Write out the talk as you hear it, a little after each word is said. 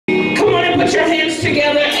Put your hands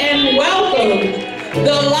together and welcome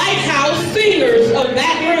the Lighthouse Singers of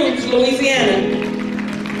Baton Rouge, Louisiana.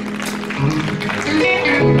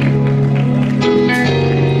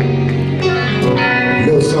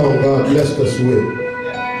 Little song God blessed us with.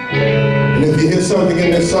 And if you hear something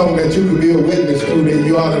in this song that you could be a witness to, then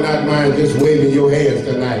you ought to not mind just waving your hands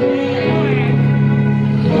tonight.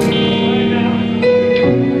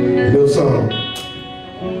 Little song.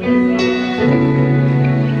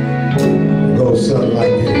 Goes something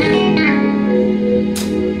like this.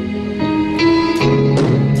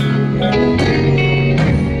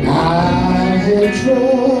 I had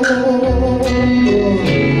troubles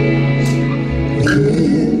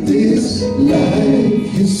in this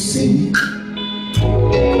life, you see,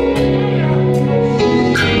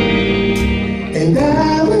 and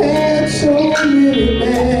I've had so many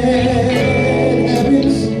bad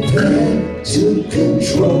habits that took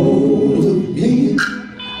control of me.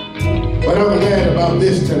 But I'm glad about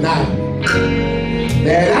this tonight,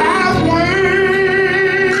 that I've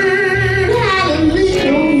learned how to lean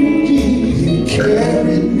on you, Jesus. You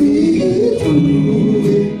carried me through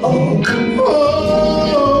it all.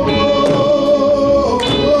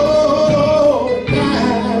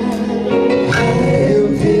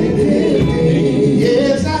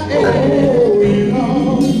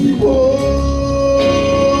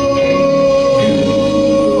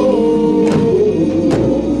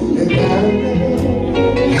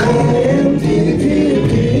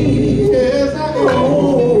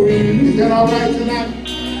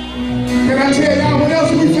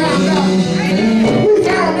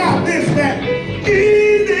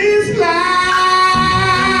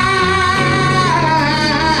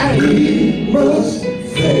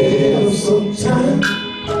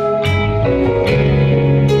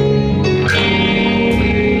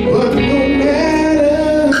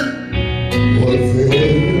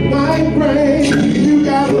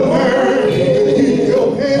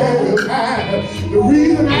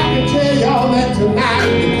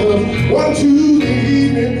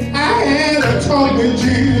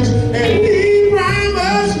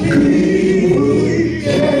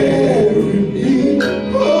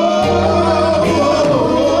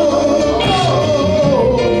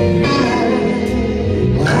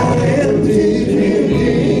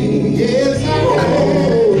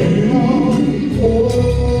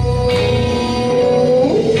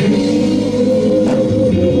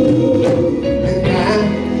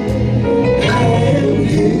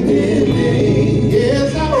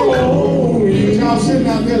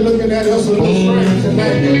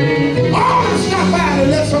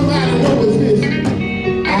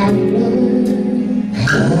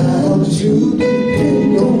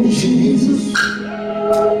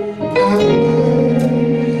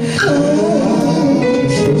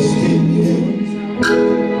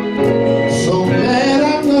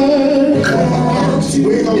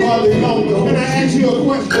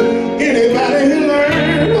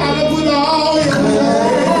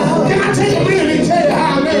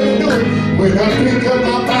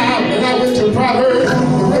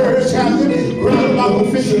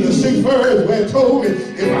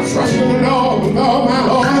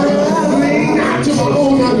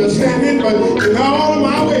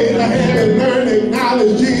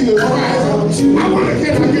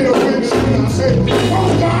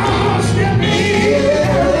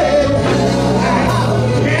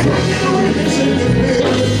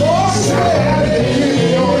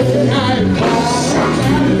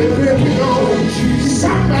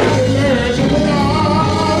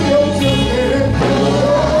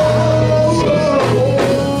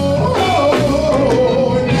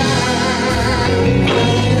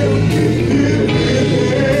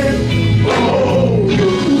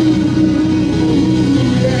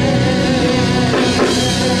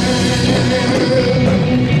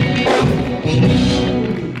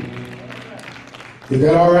 Is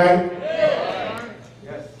that all right?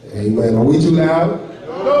 Yeah. Amen. Are we too loud?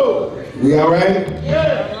 No. We all right?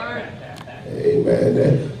 Yeah.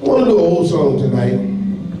 Amen. I want to do an old song tonight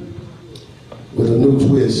with a new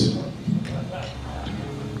twist.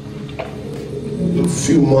 In a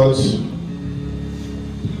few months,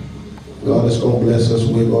 God is going to bless us.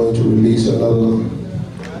 We're going to release another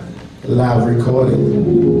live recording.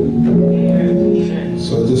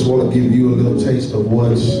 So I just want to give you a little taste of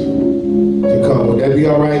what's to come. Would that be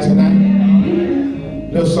all right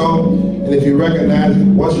tonight? This song, and if you recognize it,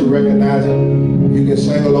 once you recognize it, you can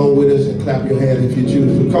sing along with us and clap your hands if you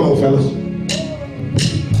choose to. Come on, fellas.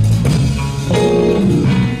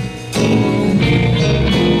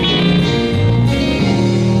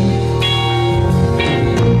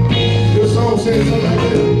 This song says something like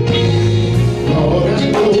this. Lord, I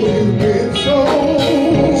know you've been so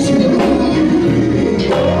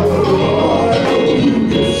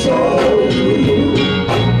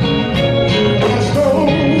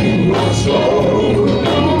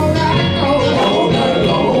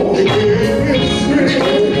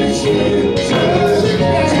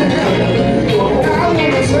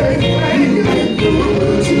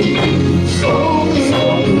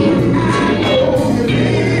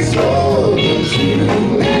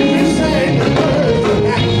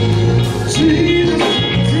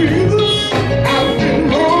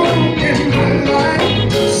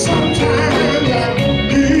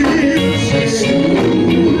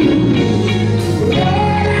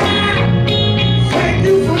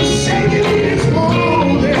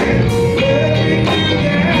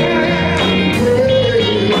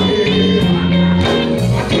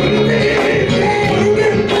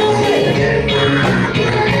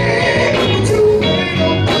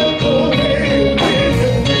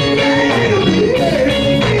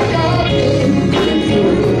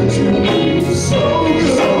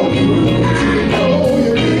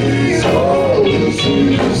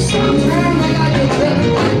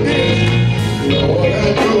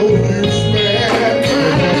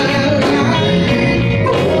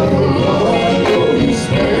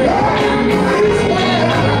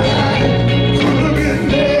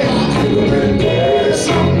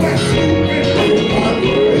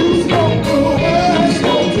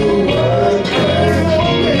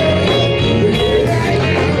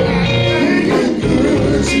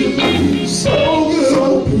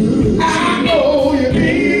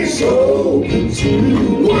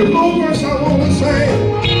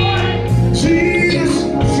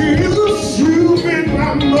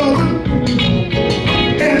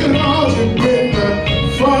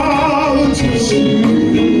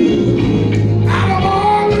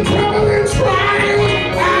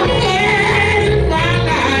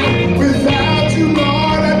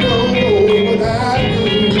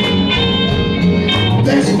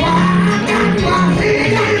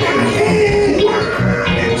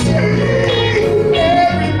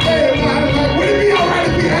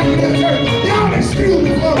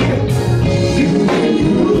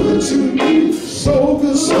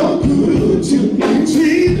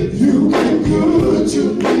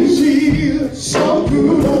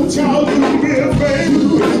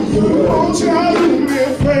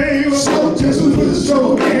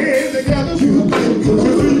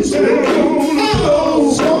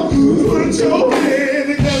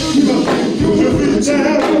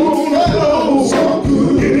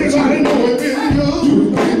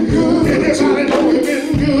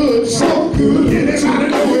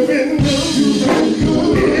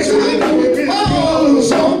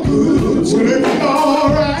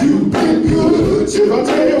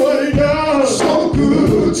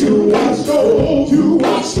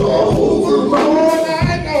over all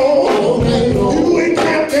night long. You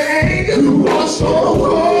encamped the angels. You watched over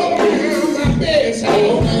my bedside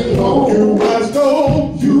all night long. You watched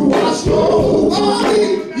over. You watched over me.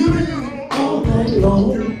 You did all night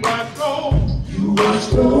long. You watched over. You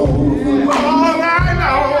watched over all night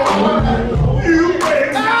long. You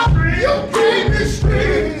gave me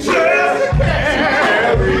strength just to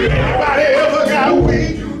carry. Anybody ever got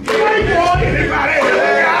weak? Anybody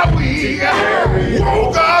ever got weak? Won't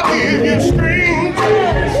God give you strength?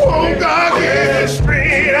 Won't God give you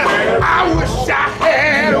strength? I wish I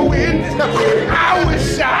had a witness. I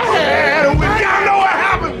wish I had a witness. Y'all know what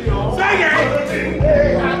happened? Sing it.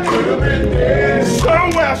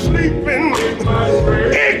 Somewhere sleeping.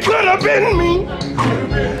 It could have been me.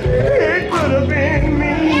 It could have been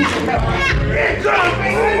me. It could have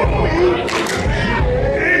been me.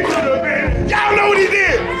 It could have been. Y'all know what he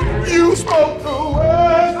did? You spoke the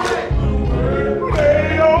word.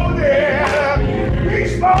 Lay on there. He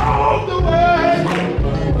spoke the word.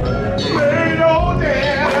 Lay on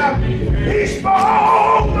there. He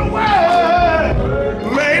spoke the word.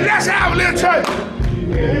 Man, let's have a little church.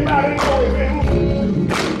 Anybody know it been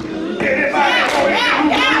good? Anybody know it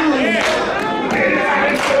been good?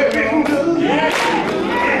 Anybody know it been good?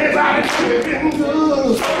 Anybody know it been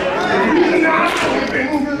good? The reason I know it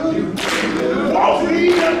been good. Walk me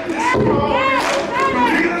up this morning. The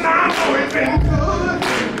reason I know it been good.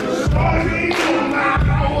 Started me on my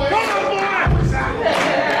way. I wish I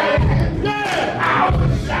had. I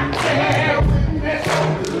wish I had a witness.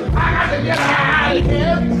 I got to get out of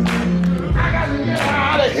here. I got to get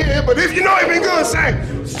out of here. But if you know it been good, say,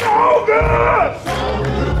 so good.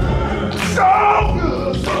 So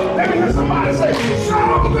good. Let me hear somebody say, so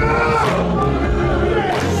good.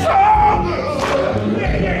 So good.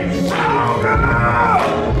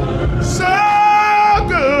 So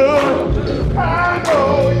good. I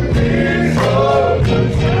know you did so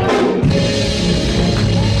good.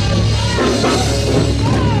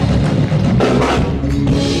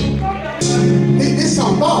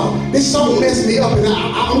 This song messed me up, and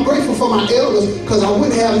I'm grateful for my elders, because I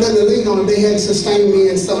wouldn't have nothing to lean on if they hadn't sustained me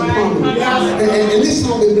in some promise. And this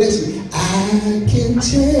song has blessed me. I can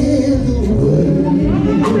tell the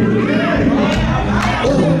world I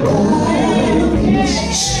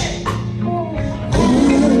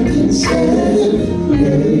can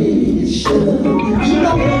celebration. You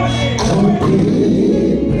know, I've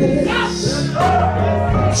been blessed.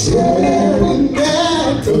 Telling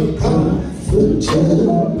that the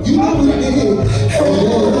comforter, you know it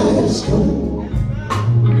has come.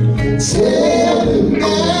 Telling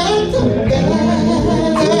that the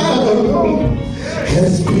battle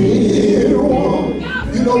has been won.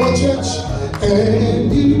 You know what, church? And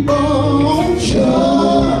devotion,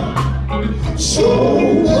 so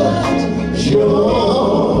much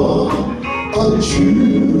joy unto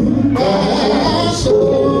my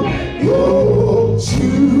soul, oh,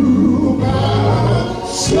 to my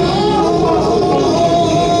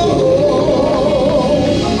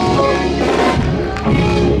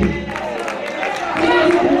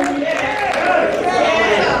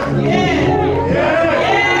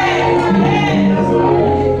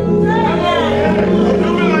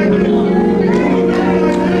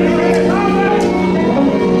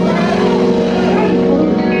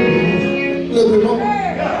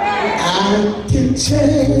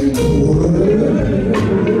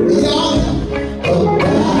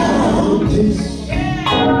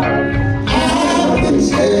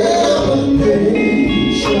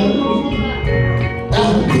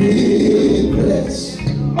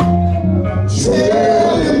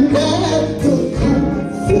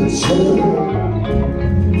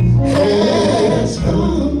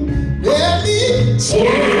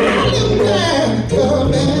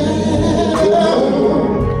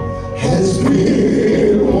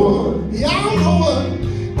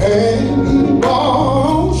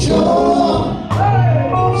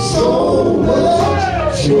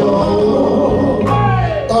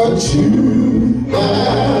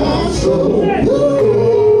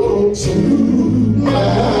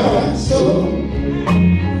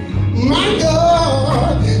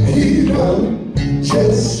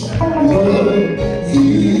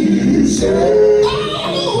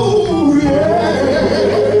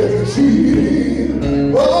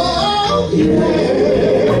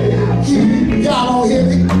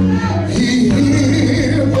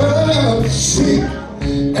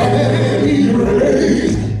And he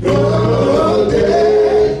raised the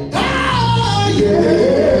dead.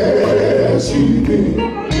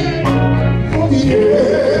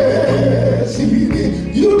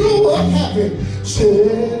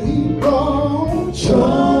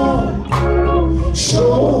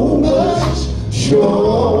 much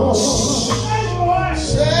joy.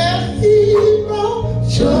 Said he brought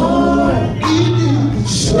joy. He did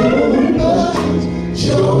so much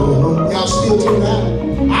joy. Y'all still tonight?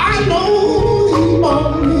 I know he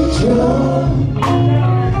brought me joy.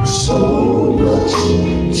 So much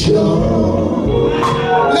joy.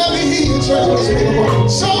 Let me hear you, church. Let's make a point.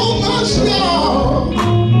 So much joy.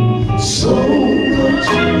 So much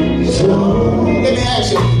joy. Let me ask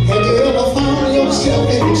you, have you ever found yourself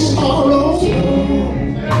in sorrow?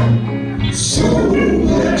 So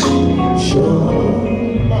much joy.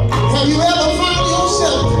 Have you ever found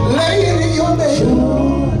yourself laying in your bed,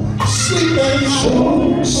 sleeping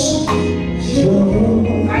out,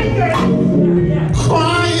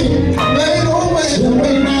 crying, laid over in the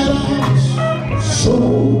midnight hours? So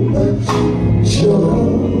much joy.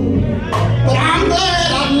 But I'm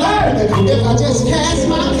glad I learned that if I just cast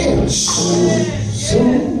my cares,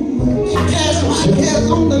 cast my cares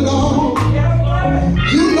on the Lord,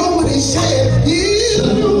 you know what he said,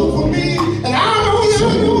 he'll do for me. And I know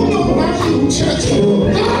y'all don't know about you, church.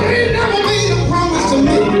 God ain't never made a promise to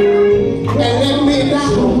me and let me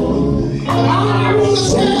down. And I want to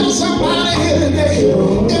tell somebody here today,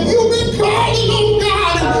 if you've been calling on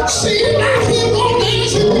God and seeing like he won't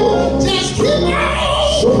answer you, just keep on.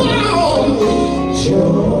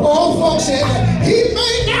 Old folks said that he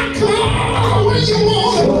may not come when you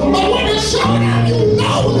want it, but when it's showed up, you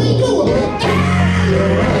know he'll do it.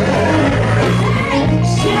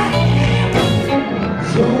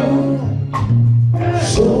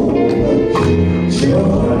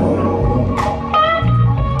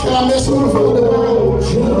 Can I mess with her for the world?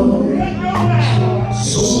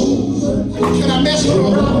 Can I mess with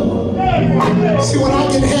her? See, when I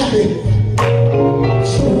get happy,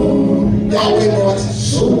 y'all wait, boys.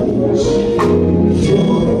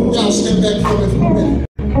 Y'all step back from me for a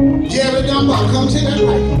minute. Jerry Dunbar, come to that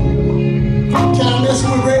light. Can I mess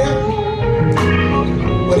with Red?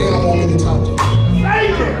 But they don't want me to talk to you.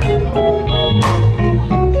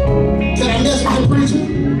 Can I mess with the preacher?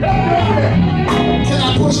 Can I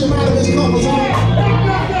push him out of his comfort zone?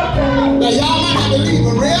 Now y'all might not believe,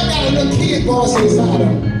 but Red got a little kid voice inside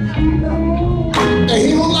him. And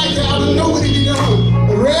he don't like that. I don't know what he done.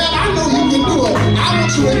 But Red, I know you can do it. I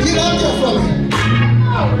want you to get up there for me.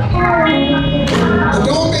 But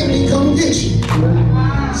don't make me come get you.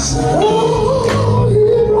 So he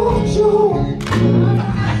brought joy.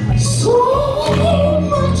 So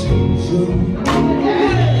much joy.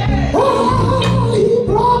 Oh, he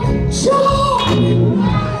brought joy.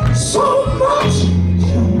 So much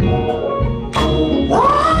joy. Oh,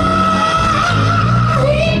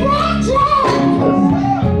 he brought joy.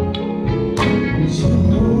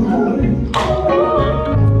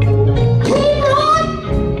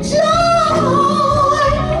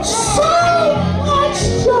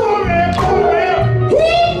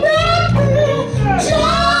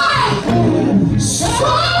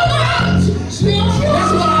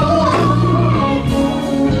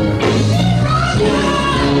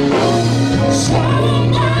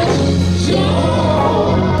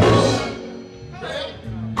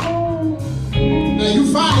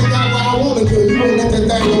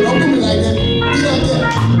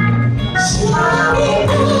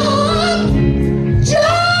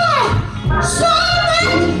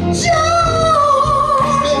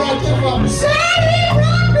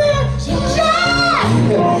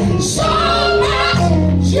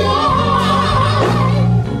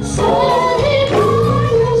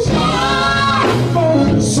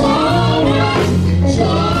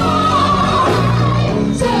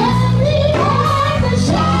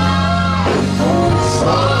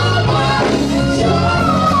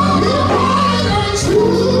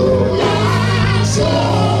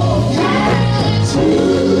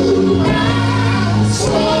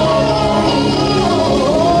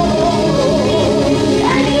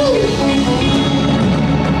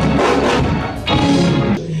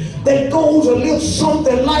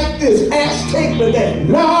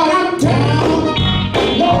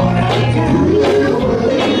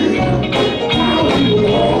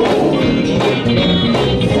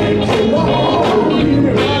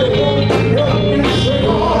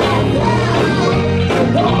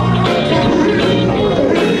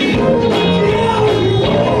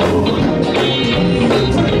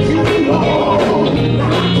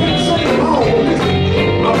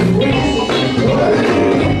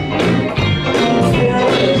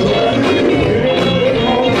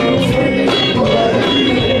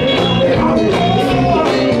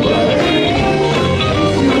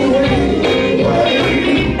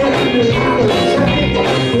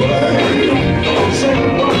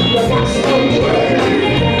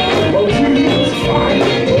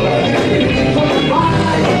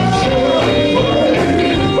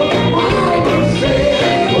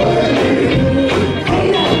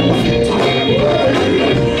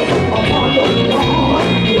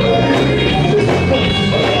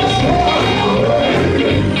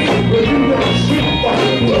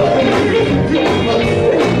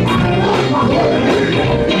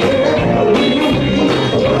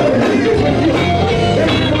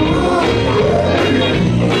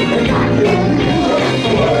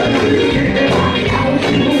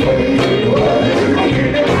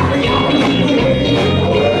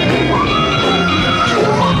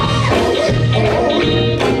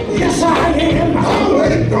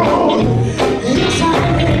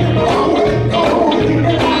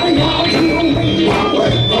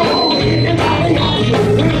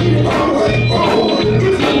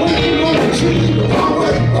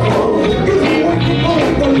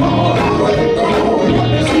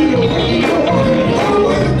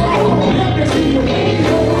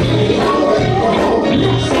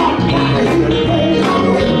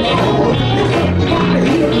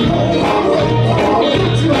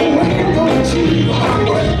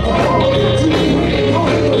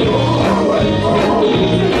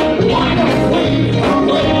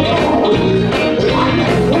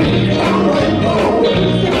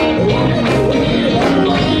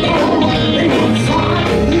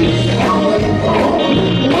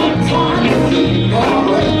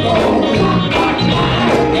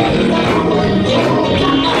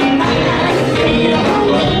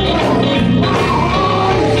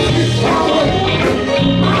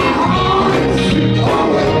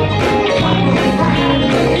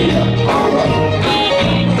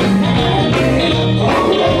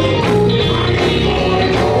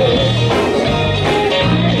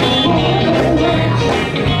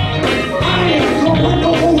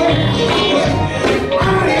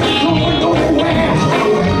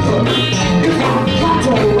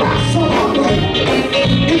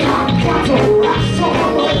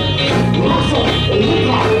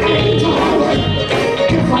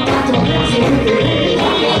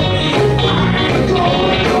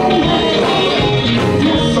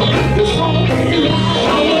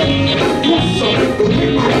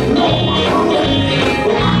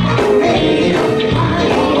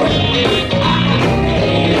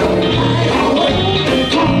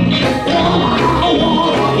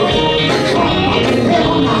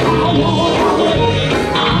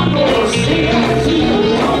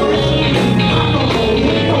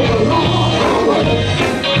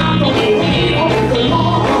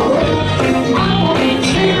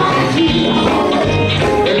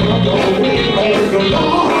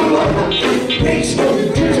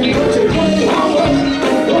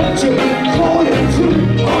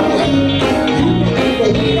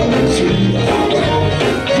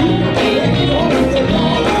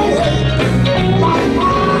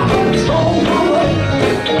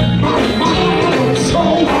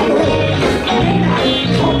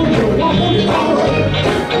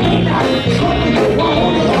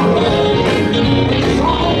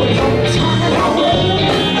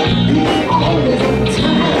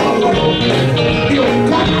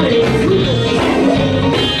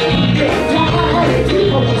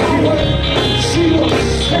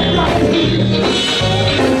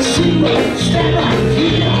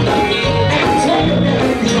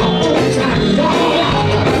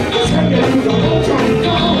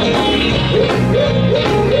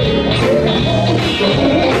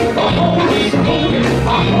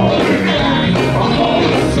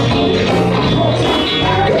 Lord.